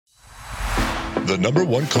the number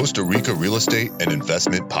one Costa Rica real estate and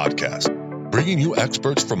investment podcast, bringing you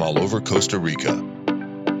experts from all over Costa Rica.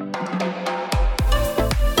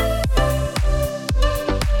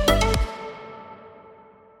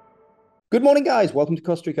 Good morning, guys. Welcome to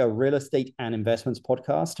Costa Rica Real Estate and Investments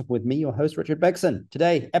Podcast with me, your host, Richard Begson.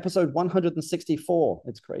 Today, episode 164.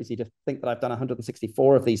 It's crazy to think that I've done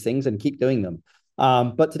 164 of these things and keep doing them.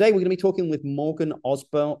 But today, we're going to be talking with Morgan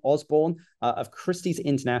Osbourne of Christie's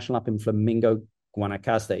International up in Flamingo,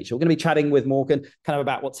 Guanacaste. So we're going to be chatting with Morgan kind of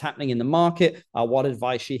about what's happening in the market, what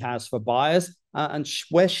advice she has for buyers, and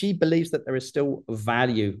where she believes that there is still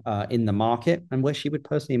value in the market and where she would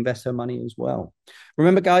personally invest her money as well.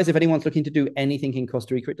 Remember, guys, if anyone's looking to do anything in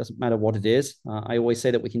Costa Rica, it doesn't matter what it is. I always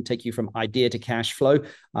say that we can take you from idea to cash flow,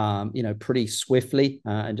 pretty swiftly,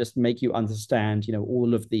 and just make you understand,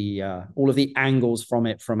 all of the angles from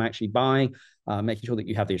it, from actually buying, making sure that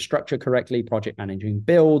you have the structure correctly, project managing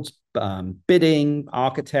builds, bidding,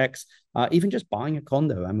 architects, even just buying a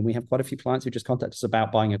condo. I mean, we have quite a few clients who just contact us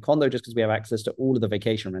about buying a condo just because we have access to all of the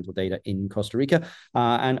vacation rental data in Costa Rica,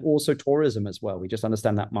 and also tourism as well. We just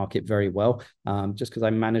understand that market very well, just because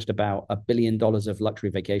I managed about $1 billion of luxury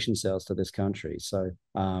vacation sales to this country. So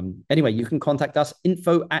anyway, you can contact us,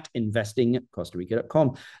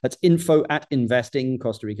 info@investingcostarica.com. That's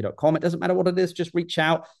info@investingcostarica.com. It doesn't matter what it is, just reach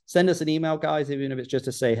out, send us an email, guys, even if it's just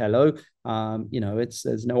to say hello.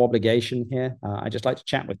 There's no obligation here. I just like to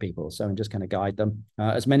chat with people, and just kind of guide them.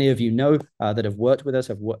 As many of you know that have worked with us,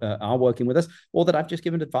 are working with us, or that I've just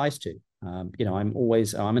given advice to. I'm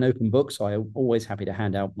an open book, so I'm always happy to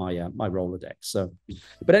hand out my Rolodex. So,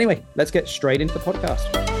 but anyway, let's get straight into the podcast.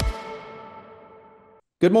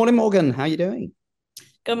 Good morning, Morgan. How are you doing?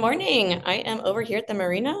 Good morning. I am over here at the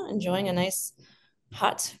Marina, enjoying a nice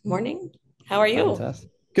hot morning. How are you? Fantastic.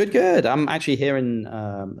 Good. I'm actually here in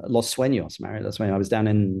Los Sueños, Mario. Los Sueños. I was down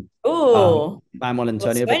in San Juan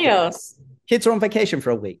Antonio. Los Sueños. Kids are on vacation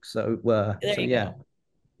for a week, so There you go.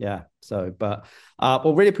 Yeah. So, but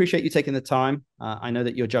we'll really appreciate you taking the time. I know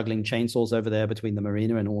that you're juggling chainsaws over there between the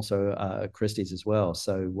Marina and also Christie's as well.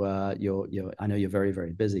 So I know you're very,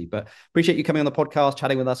 very busy, but appreciate you coming on the podcast,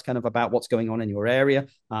 chatting with us kind of about what's going on in your area,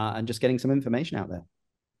 and just getting some information out there.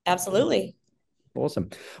 Absolutely. Awesome.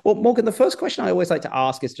 Well, Morgan, the first question I always like to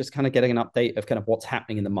ask is just kind of getting an update of kind of what's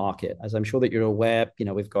happening in the market. As I'm sure that you're aware,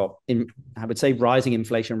 we've got, I would say, rising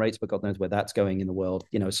inflation rates, but God knows where that's going in the world,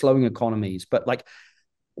 slowing economies. But like,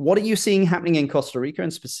 what are you seeing happening in Costa Rica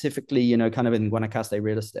and specifically, kind of in Guanacaste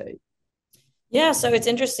real estate? Yeah, so it's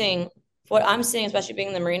interesting. What I'm seeing, especially being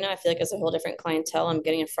in the Marina, I feel like it's a whole different clientele I'm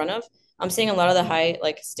getting in front of. I'm seeing a lot of the high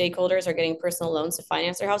stakeholders are getting personal loans to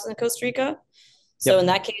finance their houses in Costa Rica. So in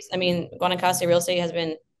that case, I mean, Guanacaste real estate has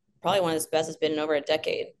been probably one of the best it's been in over a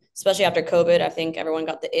decade, especially after COVID. I think everyone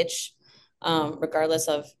got the itch, regardless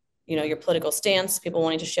of, your political stance, people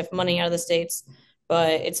wanting to shift money out of the States.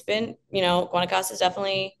 But it's been, Guanacaste is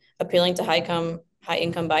definitely appealing to high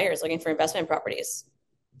income buyers looking for investment properties.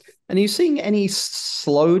 And are you seeing any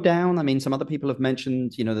slowdown? I mean, some other people have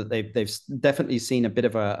mentioned, that they've definitely seen a bit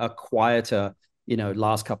of a quieter,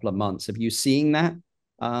 last couple of months. Have you seen that?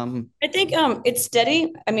 I think it's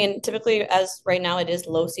steady. I mean, typically, as right now, it is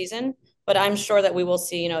low season, but I'm sure that we will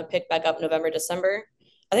see, it pick back up November, December.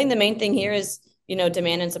 I think the main thing here is,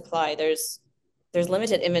 demand and supply. There's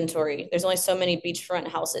limited inventory. There's only so many beachfront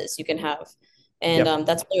houses you can have, and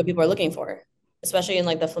that's really what people are looking for, especially in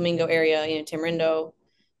the Flamingo area, Tamarindo,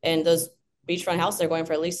 and those beachfront houses are going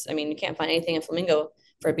for at least. I mean, you can't find anything in Flamingo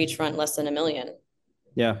for a beachfront less than $1 million.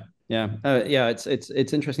 Yeah.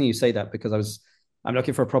 It's interesting you say that because I'm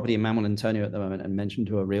looking for a property in Juan Antonio at the moment and mentioned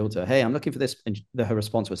to a realtor, hey, I'm looking for this. And her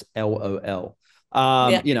response was LOL.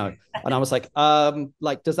 And I was like,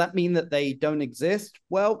 does that mean that they don't exist?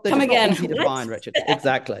 Well, they're just not easy to find, Richard.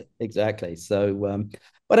 Exactly. So,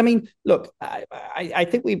 but I mean, look, I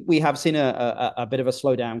think we have seen a bit of a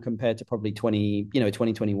slowdown compared to probably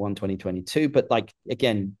 2021, 2022. But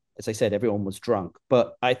again, as I said, everyone was drunk.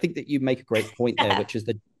 But I think that you make a great point there, which is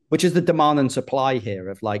the demand and supply here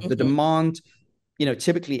of the demand,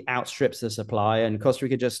 typically outstrips the supply, and Costa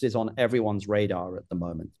Rica just is on everyone's radar at the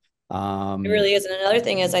moment. It really is. And another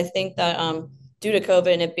thing is, I think that due to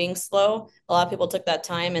COVID and it being slow, a lot of people took that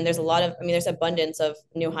time, and there's there's abundance of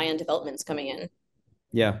new high-end developments coming in.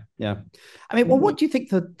 Yeah. I mean, well, what do you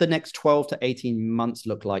think the next 12 to 18 months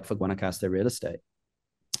look like for Guanacaste real estate?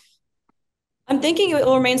 I'm thinking it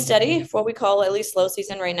will remain steady for what we call at least low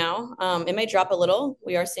season right now. It may drop a little.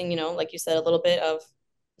 We are seeing, like you said, a little bit of,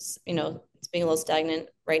 it's being a little stagnant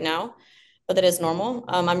right now, but that is normal.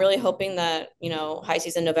 I'm really hoping that, high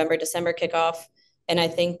season November, December kickoff And I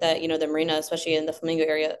think that, the Marina, especially in the Flamingo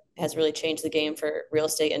area, has really changed the game for real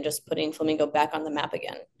estate and just putting Flamingo back on the map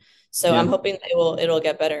again. So I'm Yeah. hoping that it'll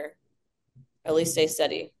get better, at least stay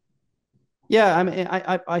steady. Yeah, I mean,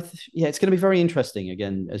 yeah, it's going to be very interesting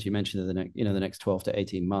again, as you mentioned, in the next 12 to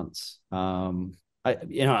 18 months. I'm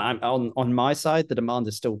on my side, the demand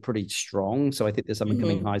is still pretty strong, so I think this up and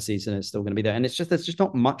coming high season is still going to be there, and there's just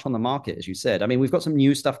not much on the market, as you said. I mean, we've got some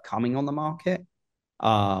new stuff coming on the market,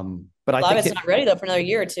 but A I lot of think it's not ready though for another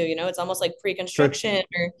year or two. It's almost like true. pre-construction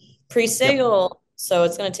or Yep. pre-sale, so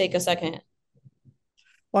it's going to take a second.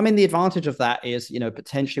 Well, I mean, the advantage of that is,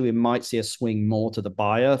 potentially we might see a swing more to the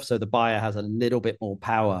buyer. So the buyer has a little bit more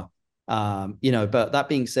power. But that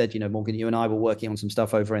being said, Morgan, you and I were working on some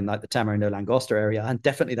stuff over in like the Tamarindo Langosta area, and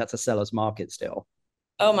definitely that's a seller's market still.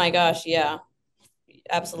 Oh my gosh, yeah, You know,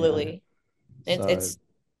 absolutely. It, so it's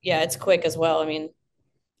yeah, it's quick as well. I mean,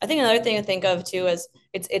 I think another thing to think of too is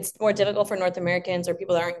it's more difficult for North Americans or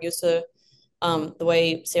people that aren't used to the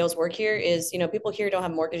way sales work here is, people here don't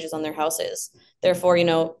have mortgages on their houses. Therefore, they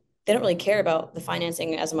don't really care about the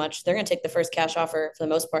financing as much. They're going to take the first cash offer for the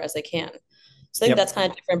most part as they can. So I think that's yep.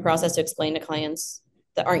 kind of a different process to explain to clients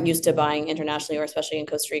that aren't used to buying internationally or especially in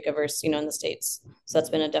Costa Rica versus, in the States. So that's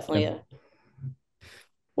been definitely Yep.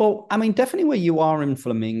 Well, I mean, definitely where you are in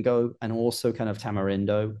Flamingo and also kind of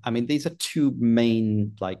Tamarindo. I mean, these are two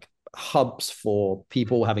main like hubs for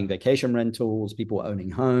people having vacation rentals, people owning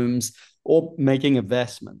homes, or making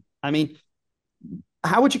investment. I mean,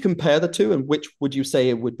 how would you compare the two, and which would you say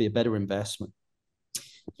it would be a better investment?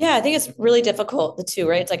 Yeah, I think it's really difficult, the two,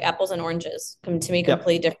 right? It's like apples and oranges. To me, Yep.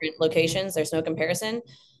 completely different locations. There's no comparison.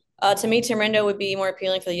 To me, Tamarindo would be more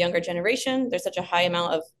appealing for the younger generation. There's such a high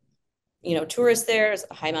amount of tourists there. There's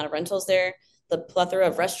a high amount of rentals there. The plethora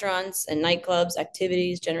of restaurants and nightclubs,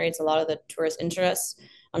 activities generates a lot of the tourist interest.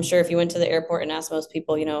 I'm sure if you went to the airport and asked most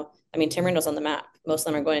people, I mean, Tamarindo's on the map. Most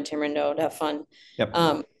of them are going to Tamarindo to have fun. Yep.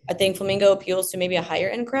 I think Flamingo appeals to maybe a higher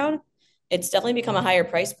end crowd. It's definitely become a higher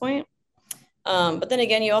price point. But then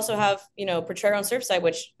again, you also have, Potrero and Surfside,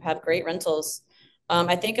 which have great rentals.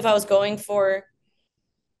 I think if I was going for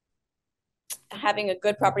having a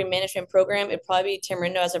good property management program, it'd probably be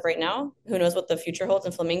Tamarindo as of right now. Who knows what the future holds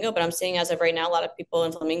in Flamingo, but I'm seeing as of right now, a lot of people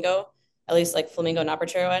in Flamingo, at least like Flamingo and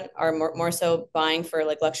Apertura, are more so buying for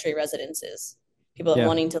like luxury residences. People Yeah.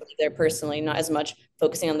 wanting to live there personally, not as much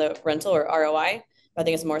focusing on the rental or ROI. But I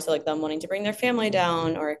think it's more so like them wanting to bring their family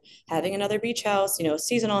down or having another beach house,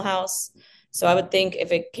 seasonal house. So I would think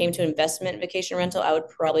if it came to investment vacation rental, I would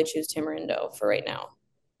probably choose Tamarindo for right now.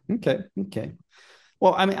 Okay. Okay.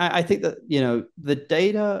 Well, I mean, I think that, the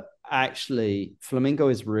data actually, Flamingo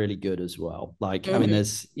is really good as well. Like, I mean,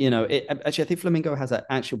 Mm-hmm. actually, I think Flamingo has an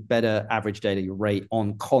actual better average daily rate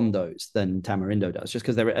on condos than Tamarindo does, just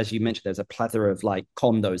because there, as you mentioned, there's a plethora of like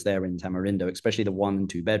condos there in Tamarindo, especially the 1 and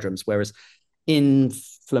 2 bedrooms. Whereas in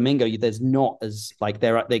Flamingo, there's not as like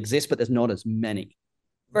they exist, but there's not as many.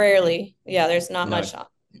 Rarely. Yeah, there's No.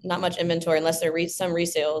 not much inventory unless there some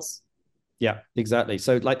resales. Yeah, exactly.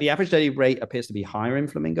 So like the average daily rate appears to be higher in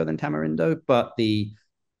Flamingo than Tamarindo, but the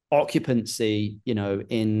occupancy,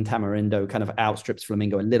 in Tamarindo kind of outstrips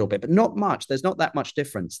Flamingo a little bit, but not much. There's not that much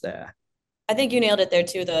difference there. I think you nailed it there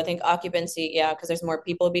too, though. I think occupancy, yeah, because there's more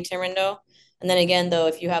people to be Tamarindo. And then again, though,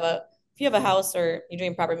 if you have a house or you're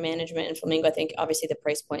doing proper management in Flamingo, I think obviously the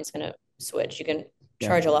price point is gonna switch. You can Yeah.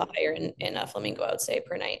 charge a lot higher in Flamingo, I would say,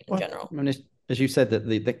 per night in Well, general. I mean, as you said, that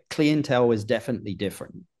the clientele is definitely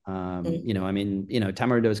different. Mm. I mean,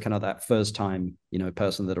 Tamarindo is kind of that first time,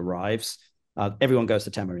 person that arrives. Everyone goes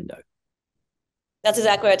to Tamarindo. That's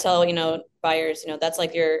exactly what I tell, buyers, that's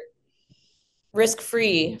like your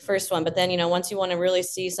risk-free first one. But then, once you want to really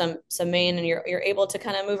see some main and you're able to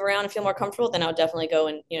kind of move around and feel more comfortable, then I would definitely go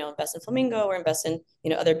and, invest in Flamingo or invest in,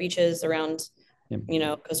 other beaches around,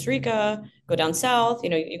 Yeah. Costa Rica, go down south,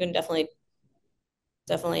 you can definitely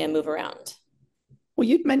move around. Well,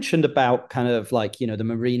 you'd mentioned about kind of like, the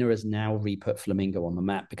Marina has now re-put Flamingo on the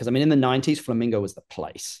map because I mean, in the 90s, Flamingo was the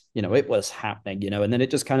place, it was happening, and then it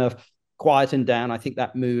just kind of quietened down. I think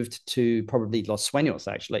that moved to probably Los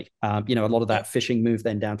Sueños, actually. A lot of that fishing moved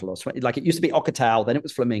then down to Los Sueños. Like it used to be Ocotal, then it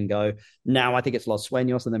was Flamingo. Now I think it's Los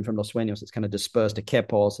Sueños. And then from Los Sueños, it's kind of dispersed to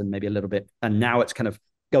Quepos and maybe a little bit. And now it's kind of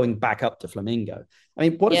going back up to Flamingo. I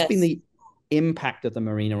mean, what has been Yes. the impact of the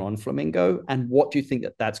Marina on Flamingo? And what do you think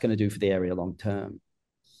that that's going to do for the area long term?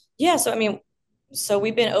 Yeah. So, I mean, so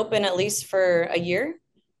we've been open at least for a year,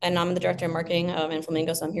 and I'm the director of marketing in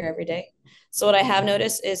Flamingo, so I'm here every day. So what I have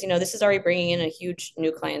noticed is, this is already bringing in a huge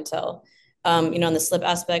new clientele. On the slip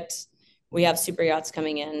aspect, we have super yachts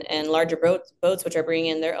coming in and larger boats, which are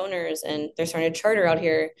bringing in their owners, and they're starting to charter out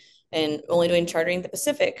here and only doing chartering the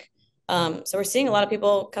Pacific. So we're seeing a lot of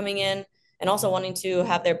people coming in and also wanting to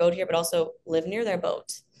have their boat here, but also live near their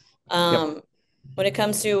boat. Yep. When it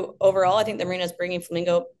comes to overall, I think the marina is bringing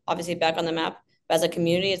Flamingo obviously back on the map. But as a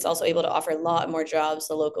community, it's also able to offer a lot more jobs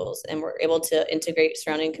to locals, and we're able to integrate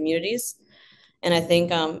surrounding communities. And I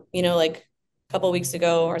think, like a couple of weeks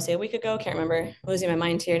ago, or say a week ago, can't remember, I'm losing my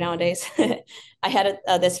mind here nowadays. I had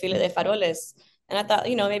a desfile de faroles, and I thought,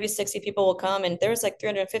 maybe 60 people will come, and there was like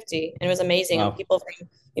 350, and it was amazing. And Wow. people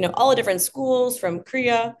from, all the different schools from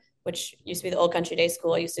Korea, which used to be the Old Country Day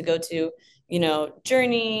School I used to go to,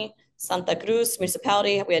 Journey, Santa Cruz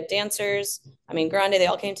municipality. We had dancers. I mean, Grande. They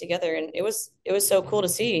all came together, and it was so cool to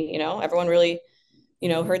see. Everyone really,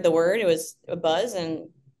 heard the word. It was a buzz, and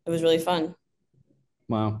it was really fun.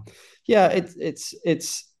 Wow. Yeah, it's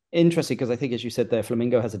interesting because I think, as you said there,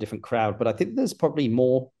 Flamingo has a different crowd, but I think there's probably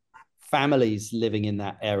more families living in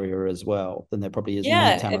that area as well than there probably is near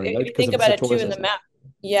Yeah, if Tamarillo you because think of about the it too in the tourism. map,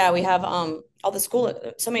 yeah, we have all the school,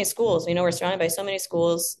 so many schools. We're surrounded by so many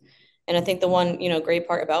schools, and I think the one great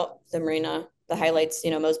part about the marina, the highlights,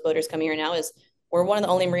 most boaters coming here now is we're one of the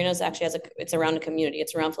only marinas that actually it's around a community.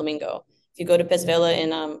 It's around Flamingo. If you go to Pesvela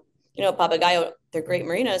and Papagayo, they're great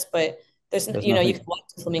marinas, but there's There's you can nothing. walk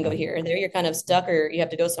to Flamingo here. There you're kind of stuck, or you have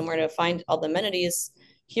to go somewhere to find all the amenities.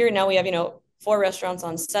 Here now we have 4 restaurants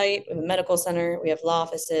on site. We have a medical center. We have law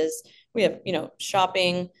offices. We have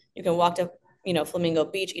shopping. You can walk to Flamingo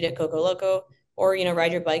Beach, eat at Coco Loco, or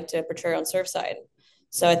ride your bike to Potrero on Surfside.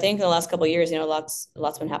 So I think in the last couple of years, lots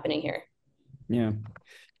been happening here. Yeah.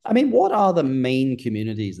 I mean, what are the main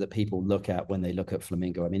communities that people look at when they look at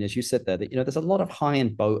Flamingo? I mean, as you said there, that there's a lot of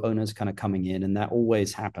high-end boat owners kind of coming in, and that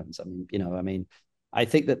always happens. I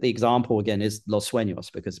think that the example again is Los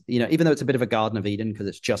Sueños, because even though it's a bit of a Garden of Eden because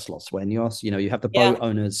it's just Los Sueños, you have the boat Yeah.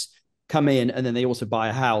 owners come in and then they also buy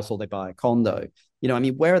a house or they buy a condo.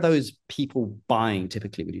 Where are those people buying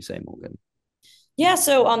typically, would you say, Morgan? Yeah,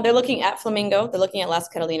 so they're looking at Flamingo. They're looking at Las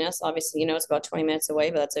Carolinas. Obviously, it's about 20 minutes away,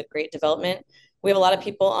 but that's a great development. We have a lot of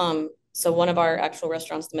people. So one of our actual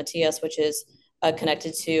restaurants, the Matias, which is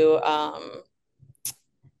connected to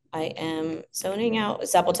I am zoning out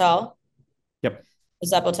Zapotal. Yep.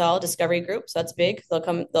 Zapotal Discovery Group. So that's big. They'll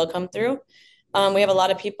come through. We have a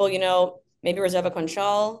lot of people, maybe Reserva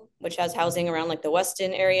Conchal, which has housing around like the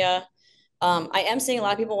Weston area. I am seeing a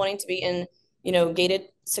lot of people wanting to be in, gated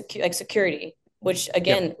security, which Yep.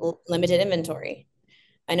 again, limited inventory.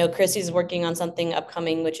 I know Chrissy's working on something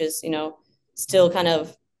upcoming, which is, still kind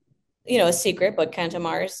of, a secret, but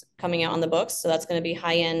Cantamar's coming out on the books. So that's going to be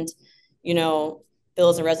high end, you know,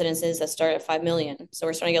 villas and residences that start at 5 million. So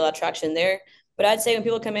we're starting to get a lot of traction there. But I'd say when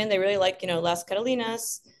people come in, they really like, Las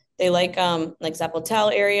Carolinas. They like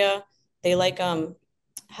Zapotal area. They like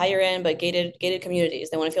higher end but gated communities.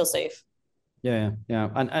 They want to feel safe. Yeah, yeah.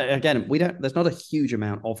 And again, there's not a huge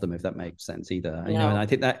amount of them, if that makes sense either. And No, I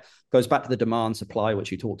think that goes back to the demand supply,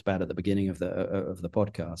 which you talked about at the beginning of the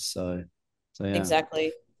podcast. So yeah.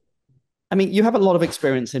 exactly. I mean, you have a lot of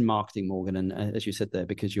experience in marketing, Morgan, and as you said there,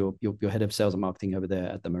 because you're head of sales and marketing over there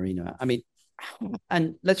at the Marina. I mean,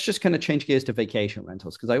 and let's just kind of change gears to vacation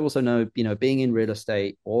rentals, because I also know, being in real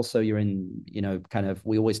estate, also you're in, kind of,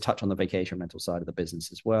 we always touch on the vacation rental side of the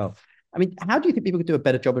business as well. I mean, how do you think people could do a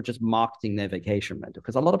better job of just marketing their vacation rental?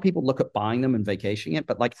 Because a lot of people look at buying them and vacationing it,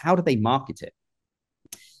 but like, how do they market it?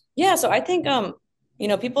 Yeah, so I think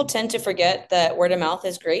people tend to forget that word of mouth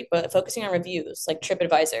is great, but focusing on reviews like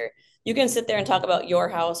TripAdvisor, you can sit there and talk about your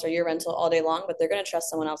house or your rental all day long, but they're going to trust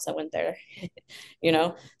someone else that went there.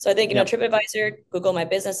 So I think Yep. TripAdvisor, Google My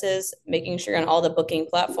Businesses, making sure on all the booking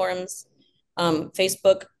platforms,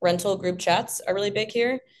 Facebook rental group chats are really big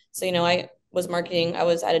here. So I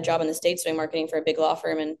was at a job in the States doing marketing for a big law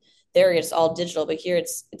firm, and there it's all digital, but here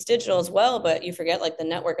it's digital as well, but you forget like the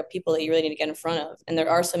network of people that you really need to get in front of, and there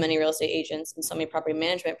are so many real estate agents and so many property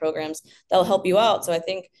management programs that'll help you out. So I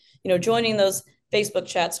think joining those Facebook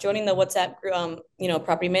chats, joining the WhatsApp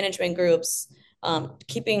property management groups,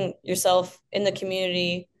 keeping yourself in the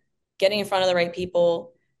community, getting in front of the right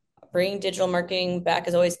people, bringing digital marketing back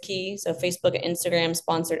is always key. So Facebook and Instagram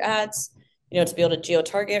sponsored ads, to be able to geo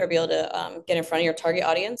target or be able to get in front of your target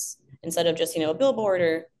audience instead of just a billboard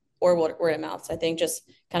or word of mouth. So I think just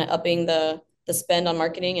kind of upping the spend on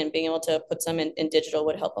marketing and being able to put some in digital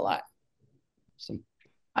would help a lot. So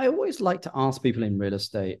I always like to ask people in real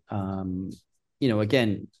estate,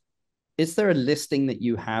 again, is there a listing that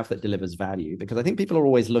you have that delivers value? Because I think people are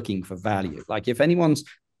always looking for value. Like if anyone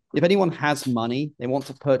has money, they want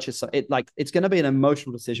to purchase it, like it's going to be an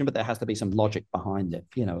emotional decision, but there has to be some logic behind it,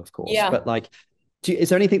 of course. Yeah. But like, is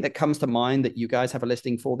there anything that comes to mind that you guys have a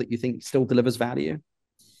listing for that you think still delivers value?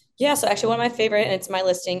 Yeah. So actually one of my favorite, and it's my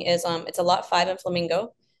listing, is it's a lot 5 in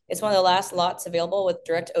Flamingo. It's one of the last lots available with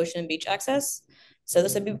direct ocean and beach access. So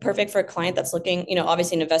this would be perfect for a client that's looking,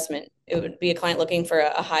 obviously an investment. It would be a client looking for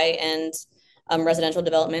a high end residential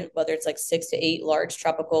development, whether it's like 6 to 8 large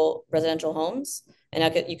tropical residential homes,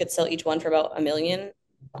 and you could sell each one for about 1 million,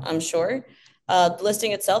 I'm sure. The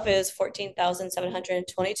listing itself is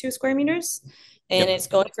 14,722 square meters, and Yep. it's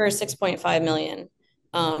going for 6.5 million.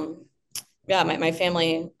 Yeah, my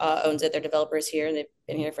family owns it. They're developers here, and they've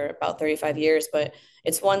been here for about 35 years. But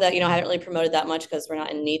it's one that I haven't really promoted that much because we're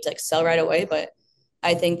not in need to like sell right away. But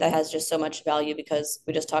I think that has just so much value because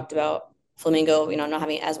we just talked about Flamingo, not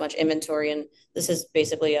having as much inventory, and this is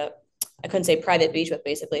basically I couldn't say private beach, but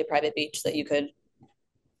basically a private beach that you could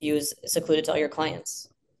use secluded to all your clients.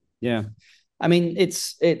 Yeah. I mean,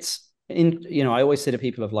 it's I always say to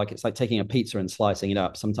people it's like taking a pizza and slicing it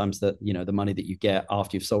up. Sometimes the money that you get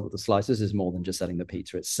after you've sold the slices is more than just selling the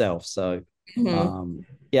pizza itself. So,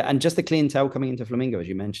 yeah. And just the clientele coming into Flamingo, as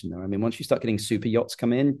you mentioned there. I mean, once you start getting super yachts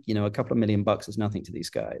come in, a couple of $1 million is nothing to these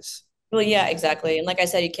guys. Well, yeah, exactly. And like I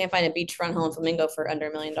said, you can't find a beachfront home in Flamingo for under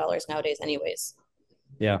 $1 million nowadays anyways.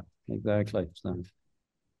 Yeah, exactly. So,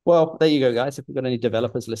 well, there you go, guys. If we've got any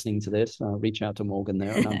developers listening to this, reach out to Morgan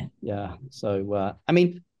there. And, yeah. So, I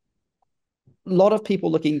mean, a lot of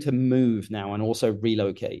people looking to move now and also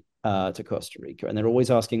relocate to Costa Rica. And they're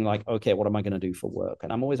always asking okay, what am I going to do for work?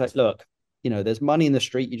 And I'm always like, look, there's money in the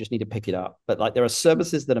street. You just need to pick it up. But there are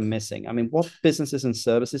services that are missing. I mean, what businesses and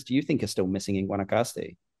services do you think are still missing in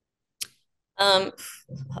Guanacaste?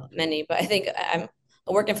 Many, but I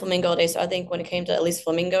work in Flamingo all day. So I think when it came to at least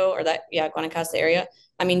Flamingo or Guanacaste area,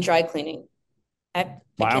 I mean, dry cleaning. I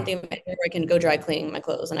can't think of where I can go dry cleaning my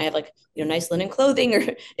clothes, and I have nice linen clothing, or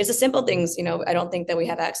it's the simple things. I don't think that we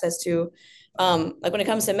have access to, like when it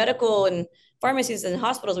comes to medical and pharmacies and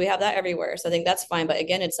hospitals, we have that everywhere. So I think that's fine. But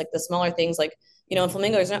again, it's like the smaller things, in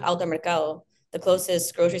Flamingo, there's no Alta Mercado. The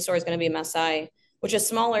closest grocery store is going to be Masai, which is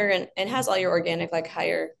smaller and has all your organic,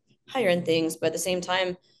 higher end things. But at the same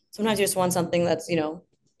time, sometimes you just want something that's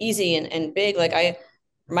easy and big.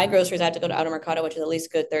 My groceries, I have to go to Outer Mercado, which is at least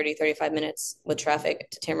good 30, 35 minutes with traffic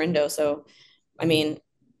to Tamarindo. So, I mean,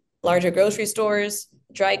 larger grocery stores,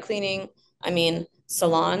 dry cleaning, I mean,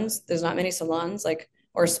 salons, there's not many salons,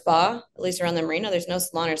 or spa, at least around the marina, there's no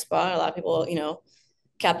salon or spa. A lot of people,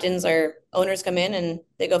 captains or owners come in and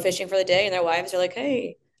they go fishing for the day, and their wives are like,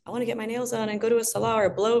 hey, I want to get my nails done and go to a salon or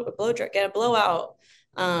get a blowout.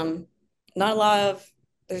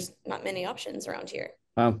 There's not many options around here.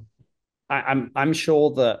 I'm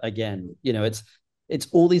sure that again, it's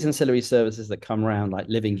all these ancillary services that come around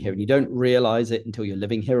living here, and you don't realize it until you're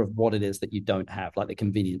living here of what it is that you don't have, the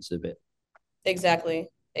convenience of it. Exactly.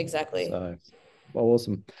 So, well,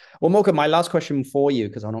 awesome. Well, Morgan, my last question for you,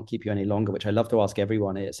 because I'll not keep you any longer, which I love to ask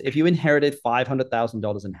everyone, is if you inherited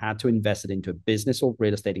 $500,000 and had to invest it into a business or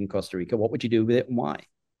real estate in Costa Rica, what would you do with it and why?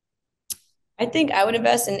 I think I would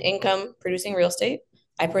invest in income producing real estate.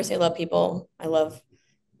 I personally love people. I love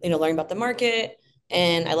learning about the market,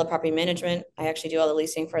 and I love property management. I actually do all the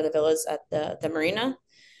leasing for the villas at the marina.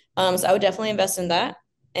 So I would definitely invest in that.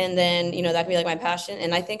 And then, that could be my passion.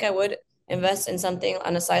 And I think I would invest in something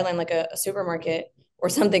on a sideline, like a supermarket or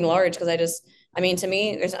something large. Cause to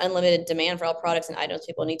me, there's unlimited demand for all products and items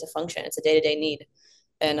people need to function. It's a day-to-day need.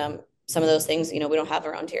 And some of those things, we don't have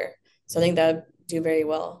around here. So I think that would do very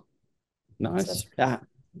well. Nice. So yeah.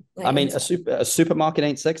 I mean, a supermarket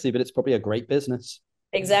ain't sexy, but it's probably a great business.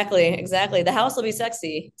 Exactly. The house will be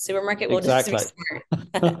sexy. Supermarket will just be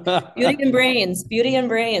smart. Beauty and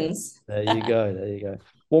brains. There you go.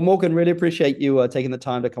 Well, Morgan, really appreciate you taking the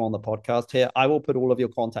time to come on the podcast here. I will put all of your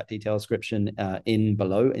contact details description in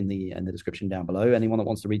the description down below. Anyone that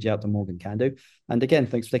wants to reach out to Morgan can do. And again,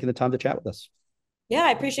 thanks for taking the time to chat with us. Yeah,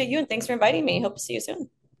 I appreciate you, and thanks for inviting me. Hope to see you soon.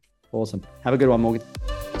 Awesome. Have a good one, Morgan.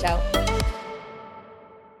 Ciao.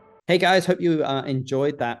 Hey guys, hope you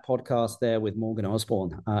enjoyed that podcast there with Morgan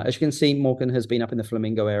Osbourne. As you can see, Morgan has been up in the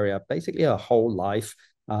Flamingo area basically her whole life.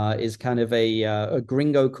 Is kind of a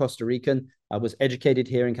gringo Costa Rican. Was educated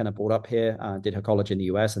here and kind of brought up here. Did her college in the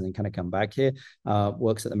US and then kind of come back here.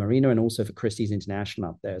 Works at the Marina and also for Christie's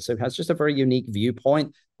International up there. So has just a very unique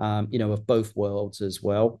viewpoint, of both worlds as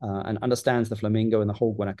well, and understands the Flamingo and the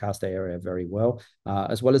whole Guanacaste area very well,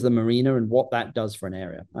 as well as the Marina and what that does for an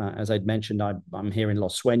area. As I'd mentioned, I'm here in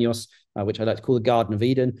Los Sueños, which I like to call the Garden of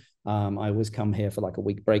Eden. I always come here for a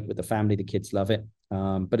week break with the family. The kids love it.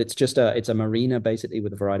 But it's a marina basically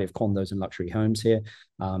with a variety of condos and luxury homes here.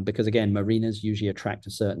 Because again, marinas usually attract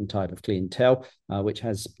a certain type of clientele, which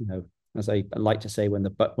has, as I like to say, when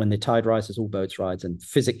the tide rises, all boats rise, and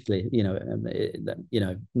physically,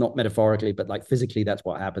 not metaphorically, but like physically, that's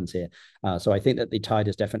what happens here. So I think that the tide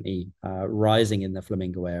is definitely rising in the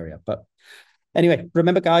Flamingo area. But anyway,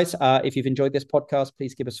 remember, guys, if you've enjoyed this podcast,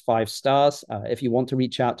 please give us 5 stars. If you want to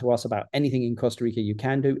reach out to us about anything in Costa Rica, you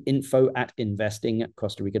can do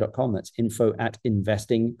info@investingcostarica.com. That's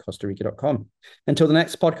info@investingcostarica.com. Until the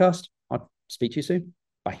next podcast, I'll speak to you soon.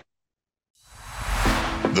 Bye.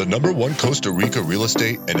 The #1 Costa Rica real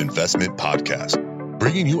estate and investment podcast,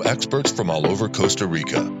 bringing you experts from all over Costa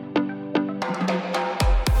Rica.